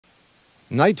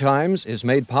Night Times is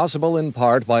made possible in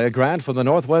part by a grant from the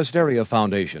Northwest Area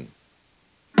Foundation.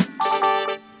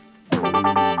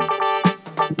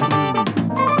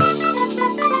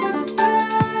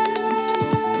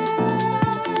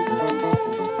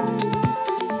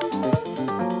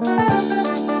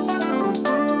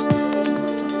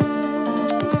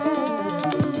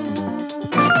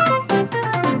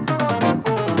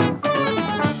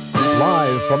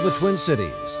 Live from the Twin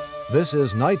Cities, this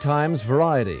is Night Times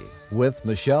Variety with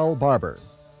Michelle Barber.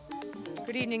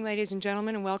 Good evening, ladies and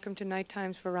gentlemen, and welcome to Night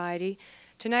Times Variety.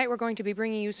 Tonight we're going to be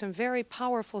bringing you some very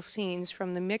powerful scenes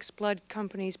from the Mixed Blood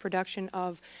Company's production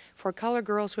of For Color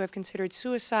Girls Who Have Considered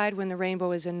Suicide When the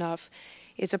Rainbow Is Enough.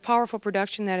 It's a powerful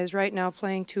production that is right now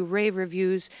playing to rave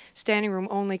reviews, standing room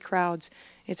only crowds.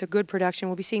 It's a good production.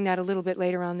 We'll be seeing that a little bit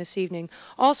later on this evening.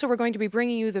 Also, we're going to be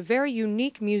bringing you the very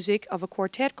unique music of a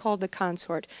quartet called the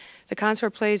Consort. The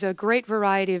Consort plays a great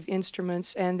variety of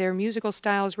instruments, and their musical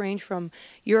styles range from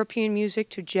European music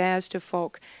to jazz to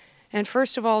folk. And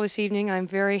first of all this evening, I'm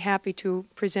very happy to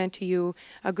present to you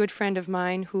a good friend of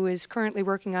mine who is currently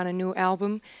working on a new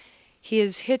album.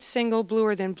 His hit single,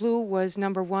 Bluer Than Blue, was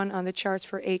 #1 on the charts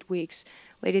for 8 weeks.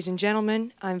 Ladies and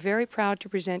gentlemen, I'm very proud to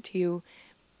present to you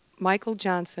Michael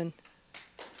Johnson.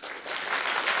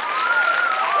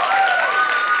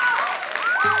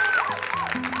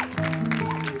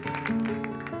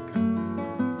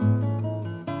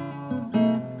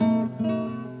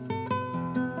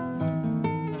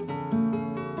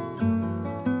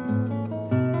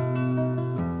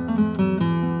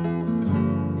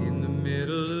 In the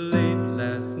middle of late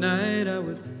last night, I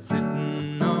was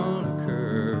sitting on a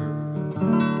curb.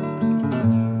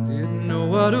 Didn't know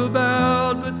what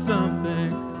about, but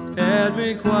something had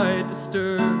me quite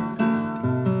disturbed.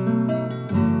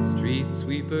 Street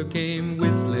sweeper came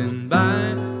whistling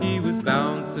by, he was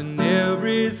bouncing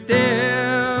every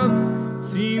step.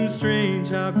 Seemed strange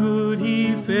how good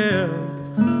he felt,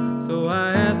 so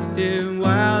I asked him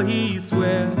while he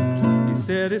swept. He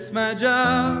said, "It's my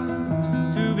job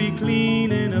to be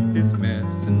cleaning up this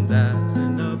mess, and that's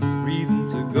enough reason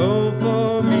to go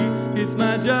for me. It's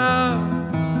my job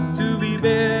to be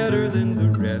better than the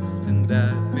rest, and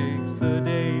that makes the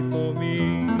day for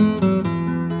me."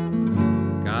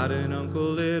 Got an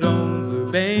uncle that owns a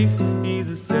bank, he's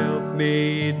a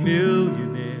self-made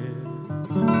millionaire.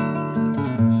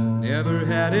 Never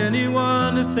had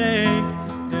anyone to thank,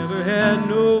 never had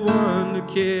no one to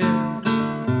care.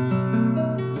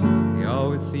 He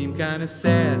always seemed kind of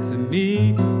sad to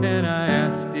me, and I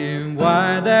asked him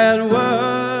why that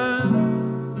was.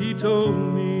 He told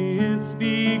me it's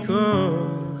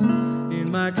because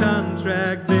in my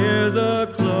contract there's a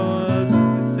clause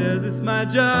that says it's my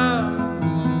job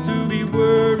to be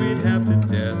worried half to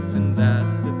death, and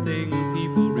that's the thing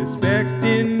people respect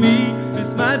in me.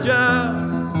 It's my job,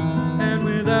 and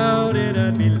without it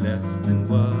I'd be less than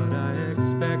what I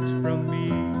expect from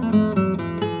me.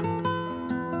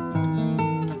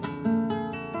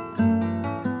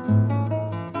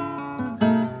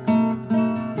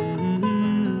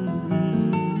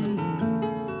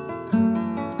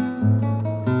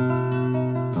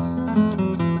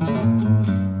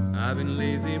 I've been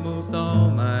lazy most all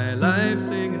my life,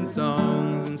 singing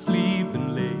songs and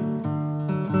sleeping late.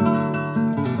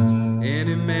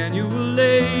 Any manual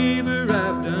labor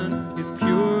I've done is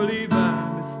purely by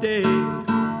mistake.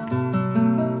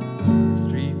 If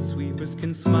street sweepers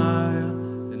can smile,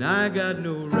 then I got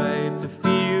no right to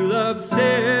feel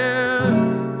upset.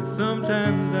 But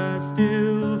sometimes I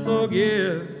still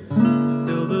forget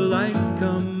till the lights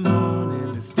come on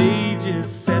and the stage is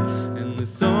set and the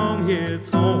song hits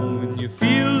home and you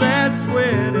feel that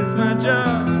sweat. It's my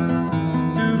job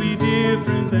to be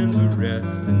different than the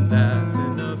rest, and that's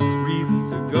enough reason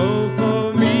to go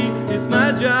for me. It's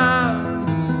my job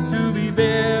to be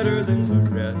better than the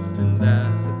rest, and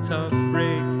that's a tough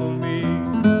break for me.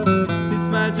 It's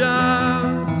my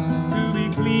job to be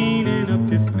cleaning up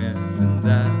this mess, and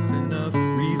that's enough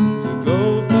reason to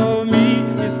go for me.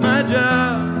 It's my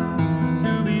job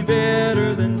to be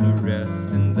better than the rest,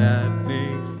 and that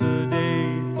makes the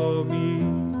day for me.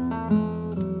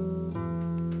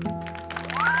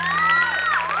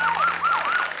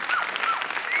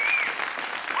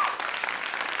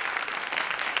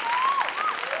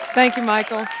 Thank you,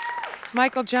 Michael.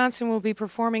 Michael Johnson will be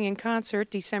performing in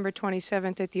concert December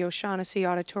 27th at the O'Shaughnessy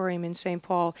Auditorium in St.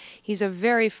 Paul. He's a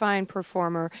very fine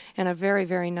performer and a very,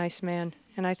 very nice man,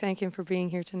 and I thank him for being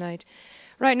here tonight.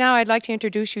 Right now, I'd like to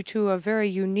introduce you to a very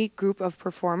unique group of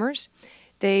performers.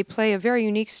 They play a very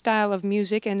unique style of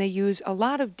music, and they use a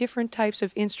lot of different types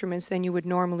of instruments than you would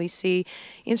normally see.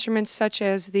 Instruments such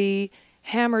as the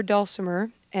hammer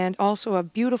dulcimer and also a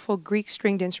beautiful Greek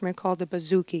stringed instrument called the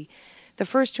bouzouki. The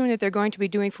first tune that they're going to be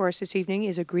doing for us this evening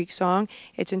is a Greek song.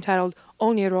 It's entitled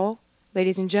Oniro.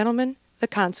 Ladies and gentlemen, the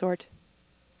Consort.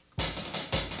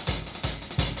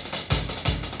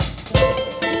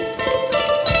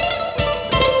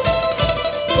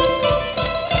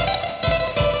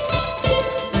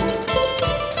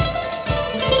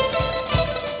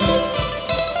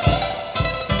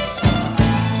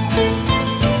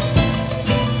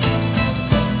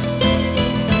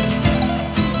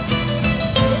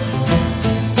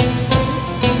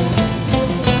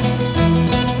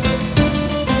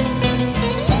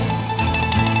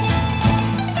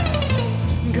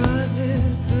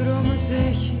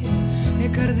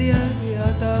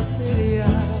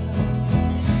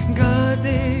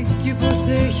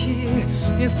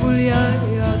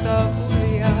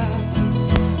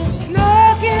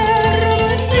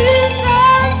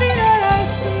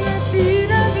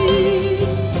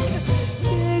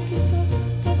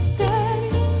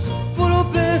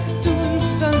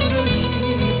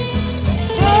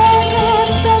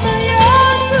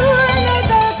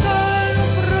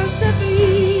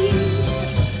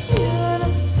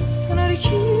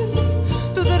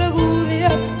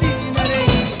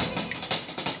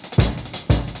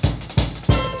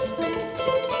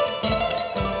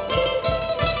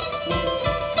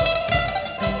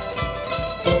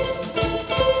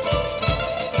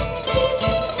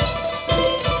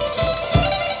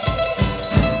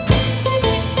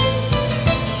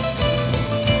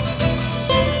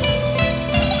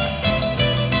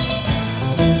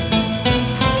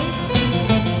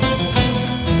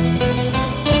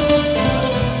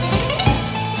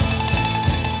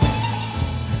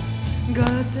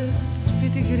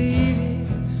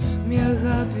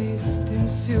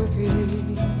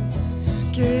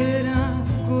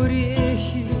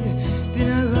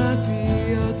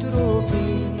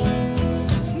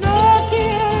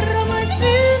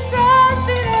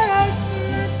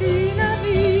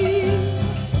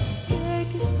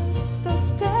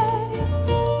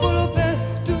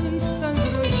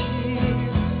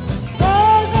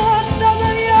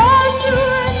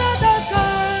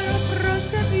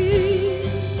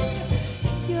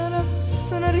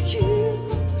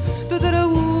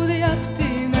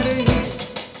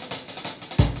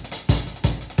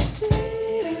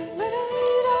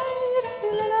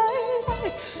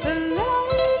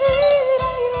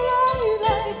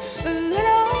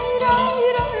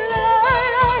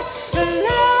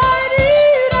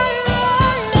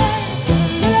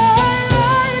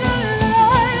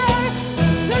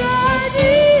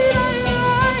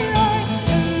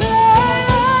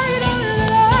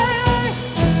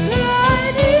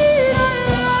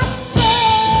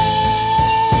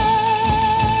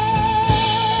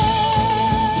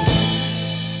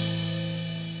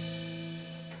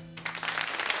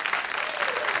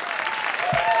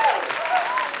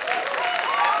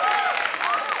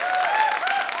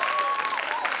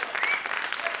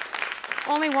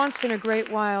 Only once in a great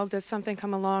while does something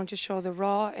come along to show the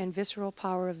raw and visceral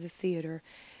power of the theater.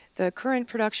 The current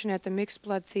production at the Mixed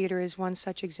Blood Theater is one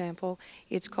such example.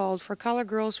 It's called For Color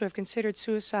Girls Who Have Considered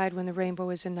Suicide When the Rainbow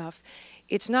Is Enough.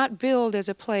 It's not billed as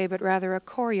a play, but rather a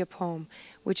choreopoem,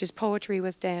 which is poetry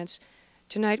with dance.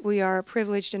 Tonight we are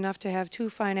privileged enough to have two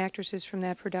fine actresses from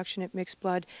that production at Mixed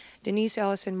Blood, Denise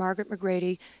Ellis and Margaret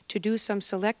McGrady, to do some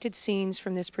selected scenes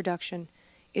from this production.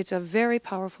 It's a very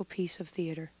powerful piece of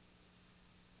theater.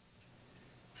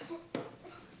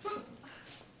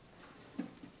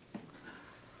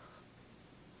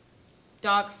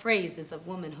 Dark phrases of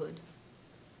womanhood,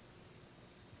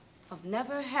 of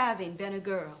never having been a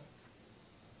girl.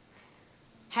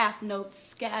 Half notes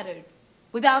scattered,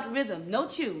 without rhythm, no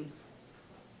tune.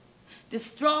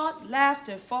 Distraught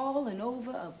laughter falling over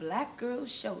a black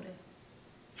girl's shoulder.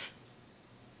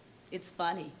 It's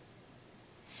funny.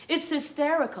 It's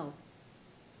hysterical.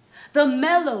 The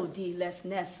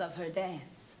melodylessness of her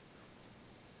dance.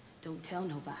 Don't tell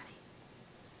nobody.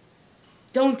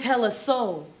 Don't tell a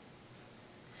soul.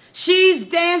 She's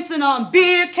dancing on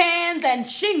beer cans and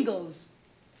shingles.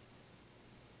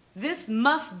 This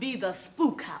must be the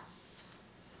spook house.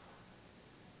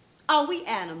 Are we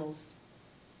animals?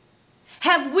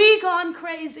 Have we gone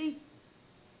crazy?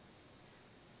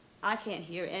 I can't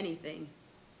hear anything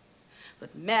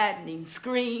but maddening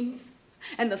screams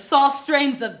and the soft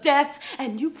strains of death.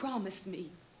 And you promised me,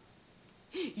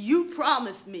 you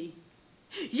promised me,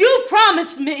 you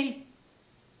promised me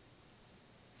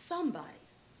somebody.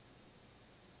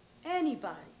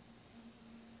 Anybody,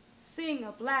 sing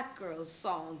a black girl's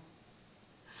song.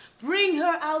 Bring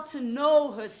her out to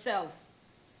know herself,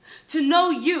 to know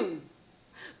you,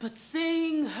 but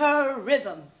sing her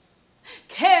rhythms.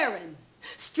 Caring,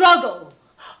 struggle,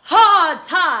 hard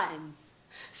times.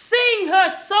 Sing her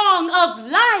song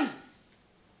of life.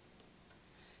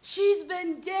 She's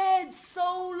been dead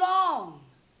so long,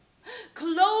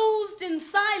 closed in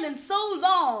silence so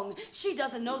long, she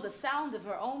doesn't know the sound of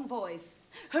her own voice,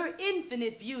 her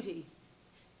infinite beauty.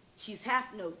 She's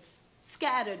half notes,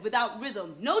 scattered without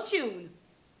rhythm, no tune.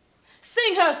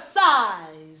 Sing her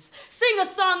sighs, sing a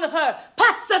song of her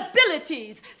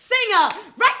possibilities, sing a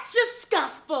righteous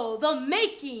gospel, the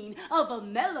making of a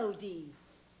melody,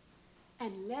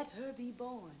 and let her be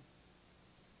born.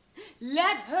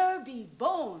 Let her be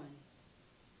born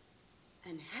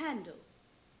and handled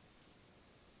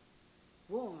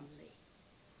warmly.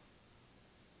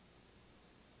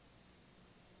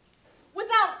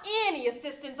 Without any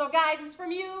assistance or guidance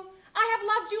from you, I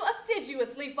have loved you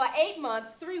assiduously for 8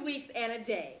 months, 3 weeks, and a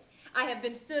day. I have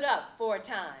been stood up 4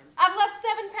 times. I've left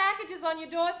 7 packages on your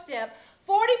doorstep,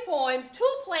 40 poems, 2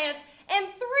 plants, and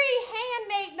 3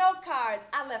 handmade note cards.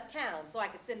 I left town so I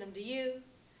could send them to you.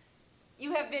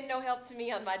 You have been no help to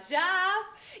me on my job.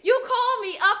 You call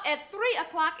me up at 3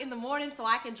 o'clock in the morning so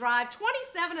I can drive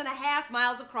 27.5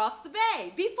 miles across the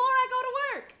bay before I go to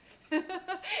work.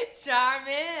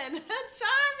 Charmin,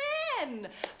 charmin.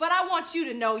 But I want you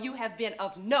to know you have been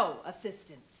of no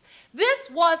assistance. This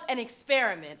was an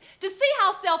experiment to see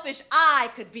how selfish I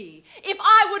could be, if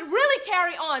I would really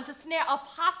carry on to snare a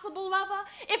possible lover,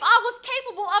 if I was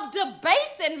capable of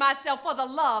debasing myself for the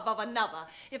love of another,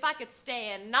 if I could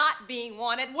stand not being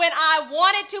wanted when I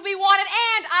wanted to be wanted,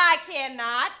 and I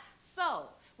cannot. So,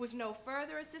 with no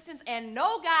further assistance and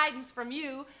no guidance from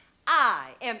you,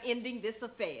 I am ending this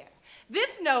affair.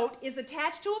 This note is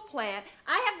attached to a plant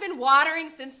I have been watering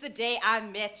since the day I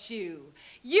met you.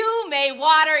 You may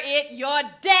water it your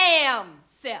damn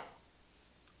self.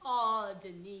 Oh,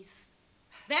 Denise,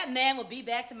 that man will be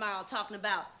back tomorrow talking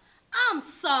about, I'm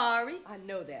sorry. I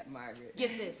know that, Margaret.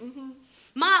 Get this.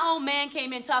 My old man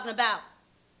came in talking about,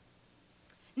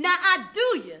 now I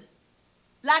do you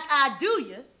like I do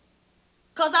you,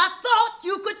 'cause I thought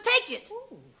you could take it.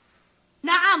 Ooh.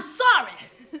 Now I'm sorry.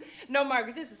 No,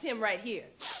 Margaret, this is him right here.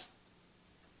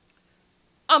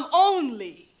 I'm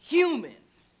only human.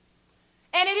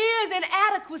 And it is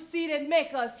inadequacy that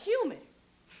make us human.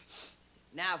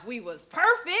 Now, if we was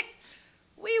perfect,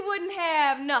 we wouldn't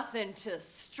have nothing to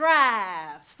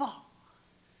strive for.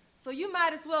 So you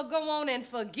might as well go on and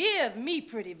forgive me,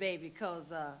 pretty baby,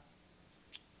 'cause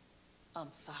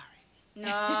I'm sorry.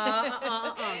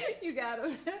 No, You got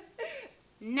him.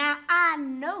 Now I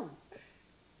know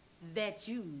that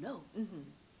you know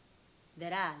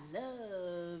that I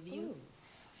love you. Ooh.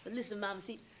 But listen, Mama,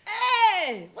 see,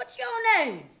 hey, what's your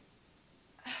name?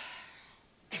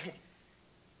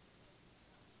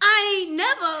 I ain't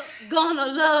never gonna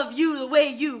love you the way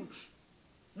you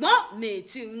want me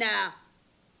to now.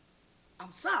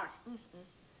 I'm sorry.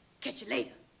 Catch you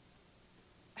later.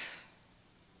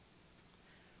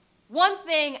 One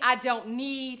thing I don't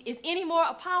need is any more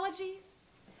apologies.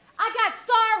 I got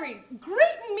sorries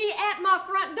greeting me at my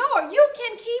front door. You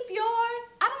can keep yours.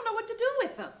 I don't know what to do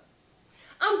with them.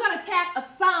 I'm going to tack a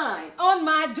sign on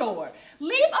my door.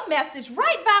 Leave a message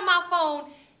right by my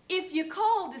phone. If you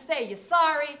call to say you're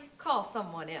sorry, call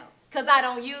someone else, because I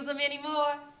don't use them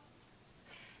anymore.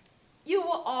 You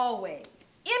were always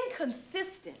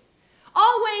inconsistent,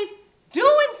 always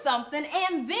doing something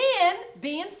and then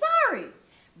being sorry.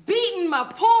 Beating my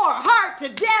poor heart to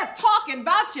death talking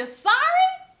about you sorry?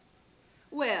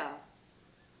 Well,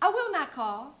 I will not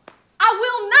call. I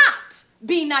will not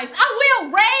be nice. I will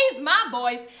raise my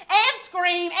voice and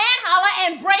scream and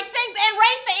holler and break things and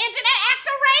race the engine and act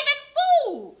a raving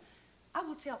fool. I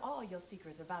will tell all your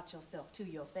secrets about yourself to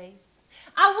your face.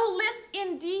 I will list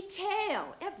in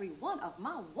detail every one of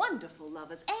my wonderful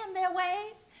lovers and their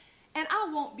ways, and I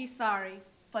won't be sorry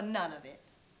for none of it.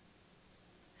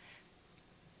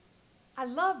 I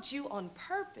loved you on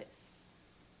purpose.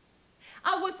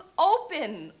 I was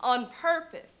open on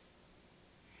purpose.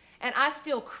 And I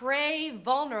still crave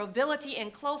vulnerability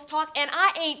and close talk, and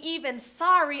I ain't even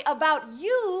sorry about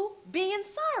you being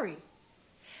sorry.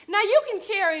 Now you can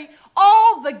carry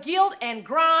all the guilt and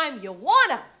grime you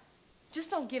wanna, just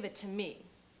don't give it to me,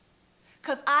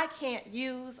 'cause I can't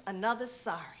use another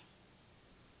sorry.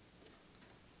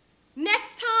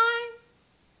 Next time,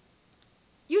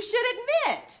 you should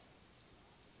admit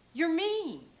you're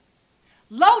mean,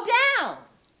 low down,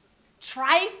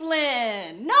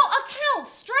 trifling, no account,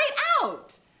 straight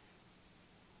out.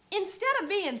 Instead of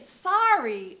being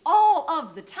sorry all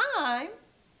of the time,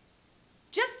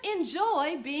 just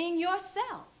enjoy being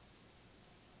yourself.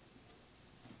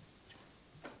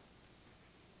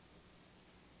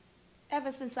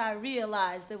 Ever since I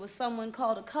realized there was someone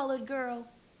called a colored girl,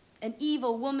 an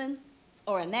evil woman,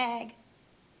 or a nag,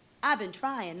 I've been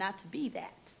trying not to be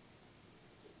that.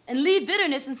 And leave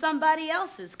bitterness in somebody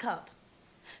else's cup.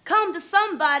 Come to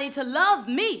somebody to love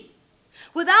me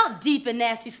without deep and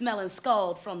nasty smelling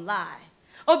scald from lie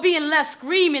or being left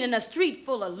screaming in a street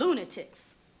full of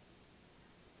lunatics.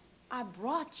 I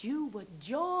brought you what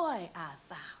joy I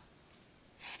found.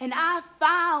 And I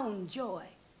found joy.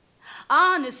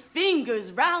 Honest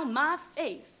fingers round my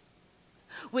face.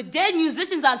 With dead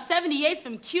musicians on 78s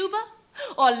from Cuba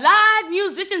or live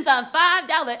musicians on $5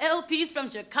 LPs from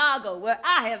Chicago where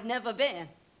I have never been.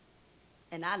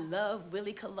 And I love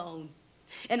Willie Colon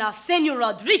and Arsenio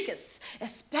Rodriguez,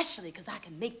 especially because I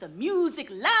can make the music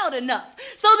loud enough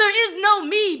so there is no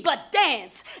me but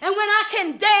dance. And when I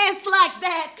can dance like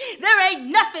that, there ain't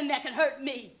nothing that can hurt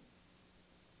me.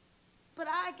 But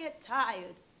I get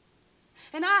tired,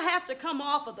 and I have to come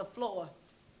off of the floor.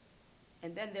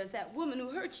 And then there's that woman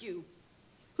who hurt you,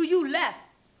 who you left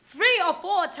 3 or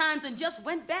 4 times and just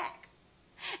went back.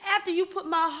 After you put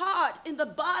my heart in the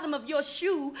bottom of your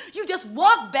shoe, you just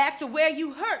walked back to where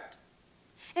you hurt.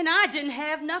 And I didn't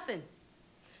have nothing.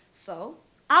 So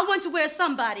I went to where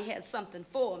somebody had something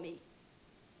for me.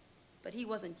 But he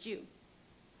wasn't you.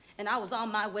 And I was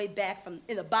on my way back from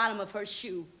in the bottom of her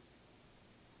shoe.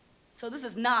 So this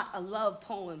is not a love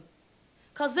poem,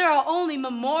 because there are only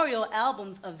memorial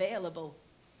albums available.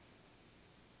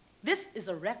 This is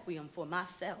a requiem for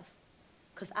myself,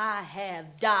 because I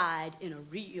have died in a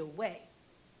real way.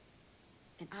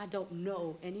 And I don't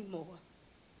know anymore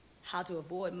how to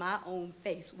avoid my own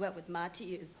face wet with my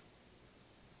tears,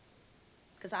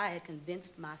 because I had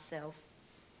convinced myself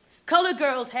colored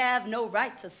girls have no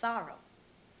right to sorrow.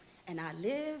 And I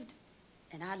lived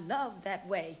and I loved that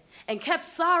way and kept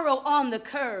sorrow on the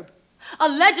curb,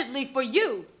 allegedly for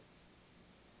you.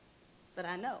 But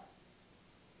I know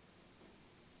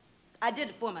I did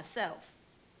it for myself.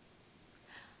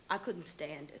 I couldn't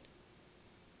stand it.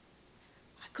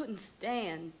 I couldn't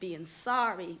stand being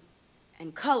sorry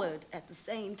and colored at the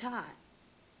same time.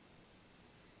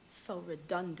 So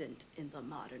redundant in the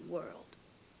modern world.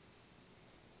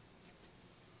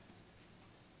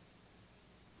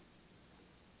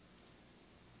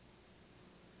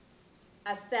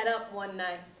 I sat up one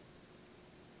night,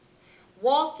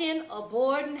 walking a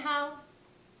boarding house,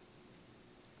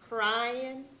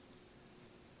 crying,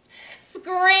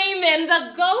 screaming,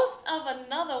 the ghost of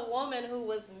another woman who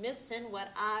was missing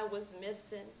what I was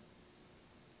missing.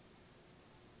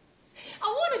 I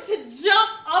wanted to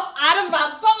jump up out of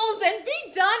my bones and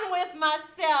be done with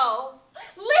myself.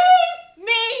 Leave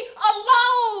me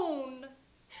alone.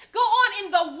 Go on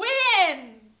in the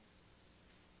wind.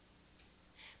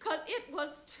 'Cause it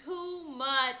was too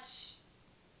much.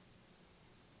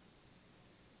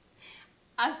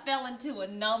 I fell into a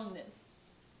numbness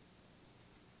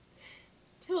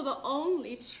till the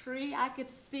only tree I could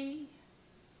see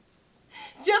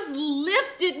just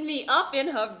lifted me up in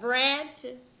her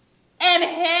branches and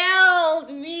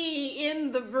held me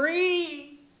in the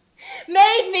breeze,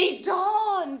 made me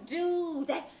dawn dew,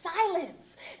 that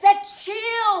silence, that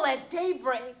chill at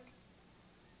daybreak.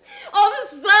 Oh,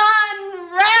 the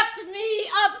sun wrapped me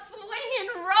up, swinging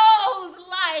rose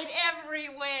light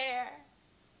everywhere.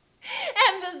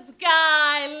 And the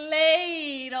sky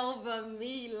laid over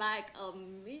me like a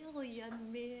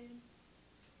million men.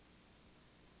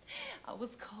 I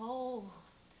was cold.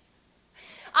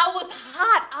 I was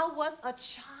hot. I was a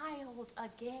child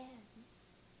again.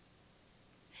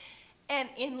 And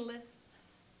endless,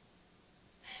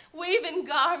 weaving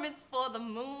garments for the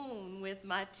moon with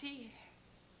my tears.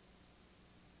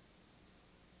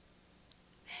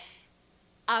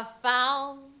 I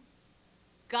found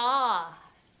God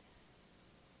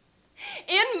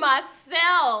in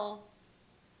myself,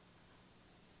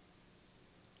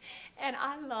 and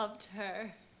I loved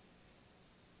her.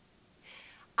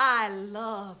 I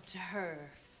loved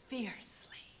her fiercely.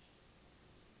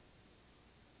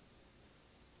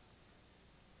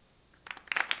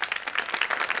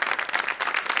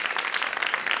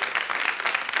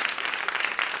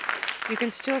 You can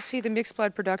still see the Mixed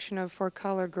Blood production of For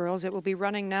Colored Girls. It will be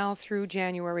running now through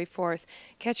January 4th.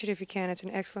 Catch it if you can. It's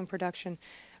an excellent production.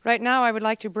 Right now, I would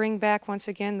like to bring back once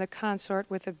again the Consort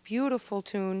with a beautiful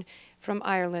tune from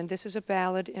Ireland. This is a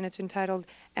ballad, and it's entitled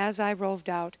As I Roved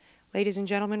Out. Ladies and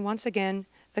gentlemen, once again,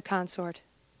 the Consort.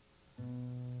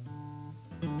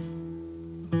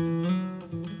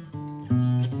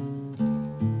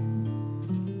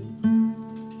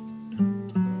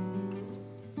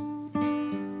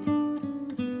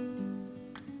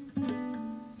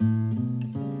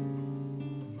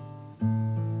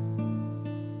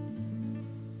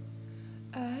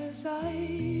 as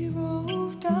I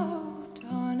roved out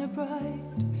on a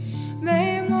bright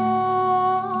May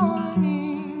morning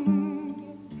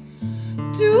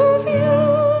to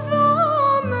view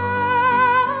the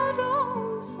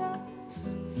meadows and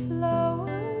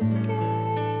flowers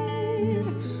gay.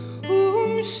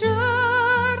 Whom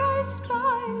should I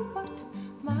spy but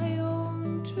my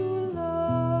own true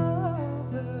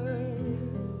lover,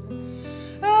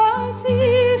 as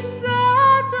he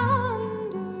sat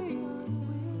under yon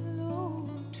willow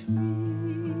tree?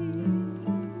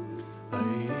 A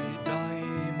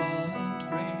diamond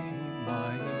ring,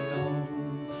 my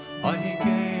own, I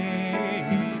gave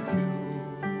you.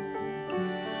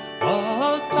 A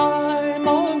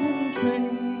diamond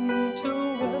ring to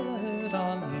wear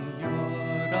on your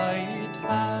right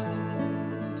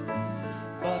hand.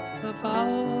 But the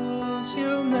vows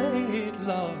you made,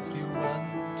 love, you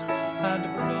went and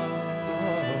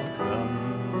broke them.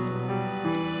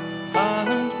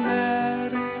 And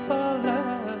Mary the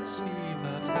lassie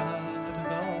that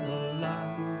had the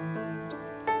land.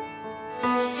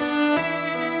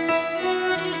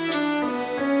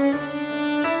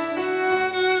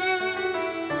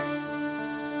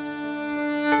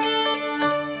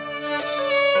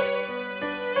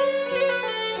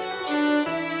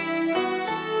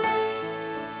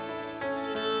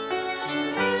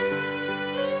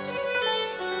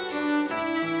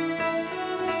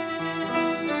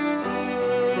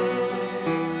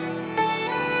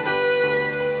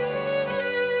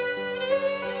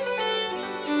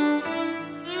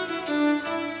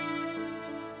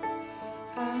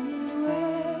 And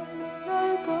when I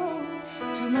go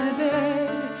to my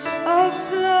bed of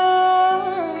slumber,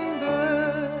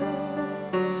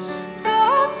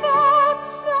 the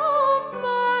thoughts of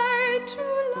my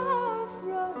true love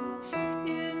run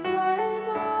in my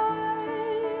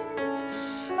mind.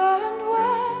 And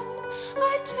when I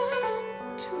turn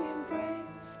to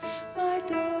embrace my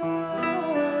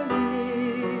darling,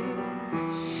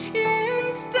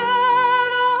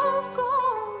 instead of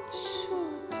gold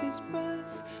shoot his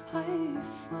brass I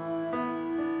find.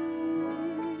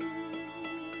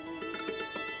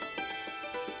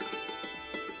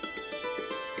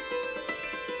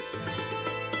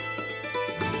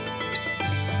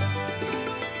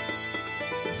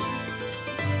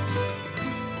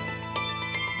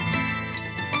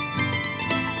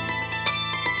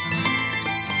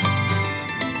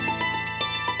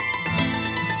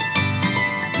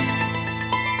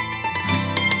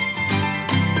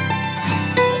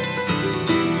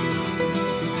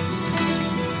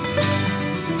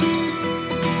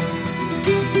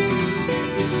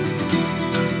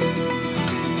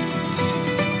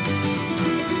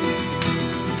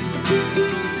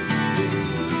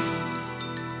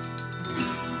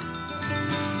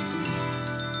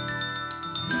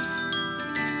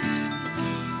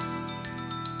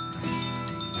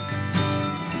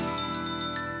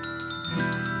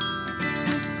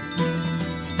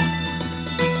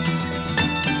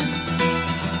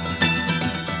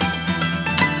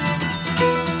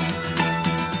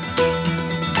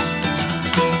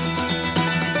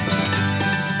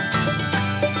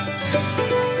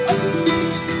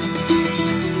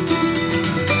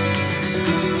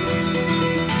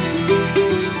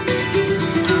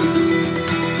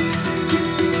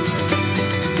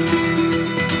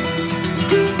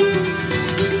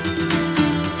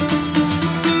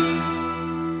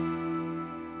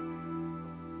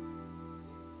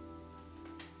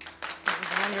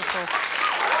 Wonderful.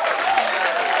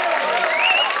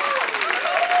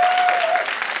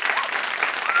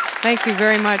 Thank you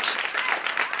very much.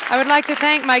 I would like to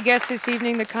thank my guests this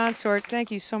evening, the Consort. Thank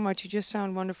you so much. You just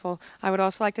sound wonderful. I would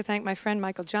also like to thank my friend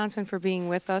Michael Johnson for being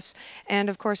with us, and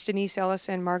of course Denise Ellis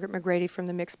and Margaret McGrady from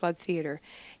the Mixed Blood Theater.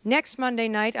 Next Monday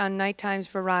night on Night Times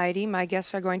Variety, my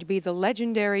guests are going to be the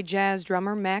legendary jazz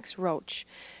drummer Max Roach.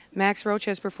 Max Roach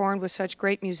has performed with such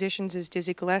great musicians as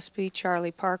Dizzy Gillespie,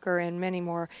 Charlie Parker, and many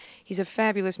more. He's a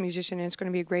fabulous musician, and it's going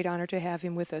to be a great honor to have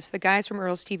him with us. The guys from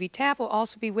Earl's TV Tap will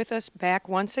also be with us back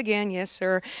once again, yes,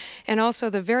 sir, and also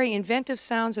the very inventive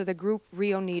sounds of the group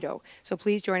Rio Nito. So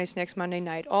please join us next Monday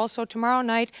night. Also, tomorrow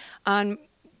night on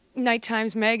Night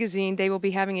Times Magazine, they will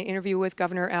be having an interview with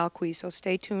Governor Alquist, so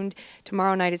stay tuned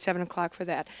tomorrow night at 7 o'clock for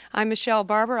that. I'm Michelle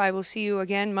Barber. I will see you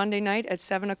again Monday night at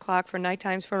 7 o'clock for Night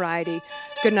Times Variety.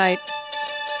 Good night.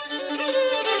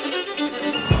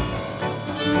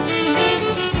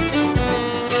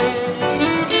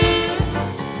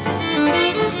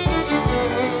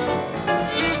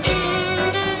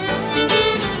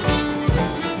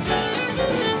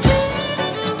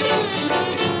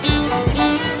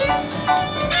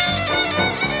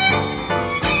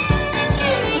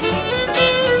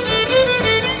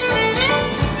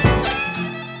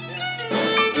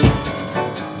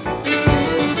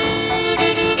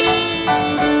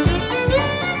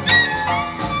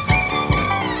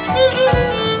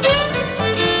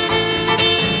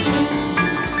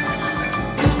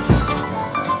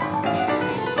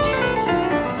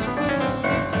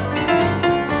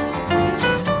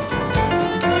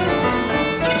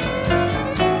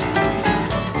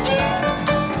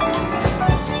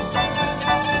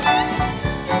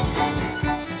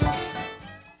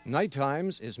 Night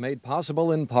Times is made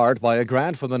possible in part by a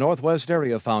grant from the Northwest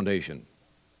Area Foundation.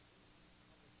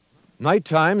 Night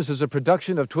Times is a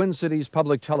production of Twin Cities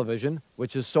Public Television,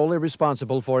 which is solely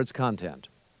responsible for its content.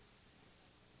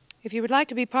 If you would like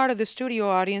to be part of the studio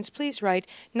audience, please write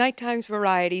Night Times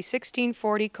Variety,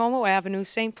 1640 Como Avenue,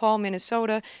 St. Paul,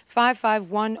 Minnesota,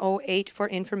 55108 for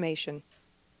information.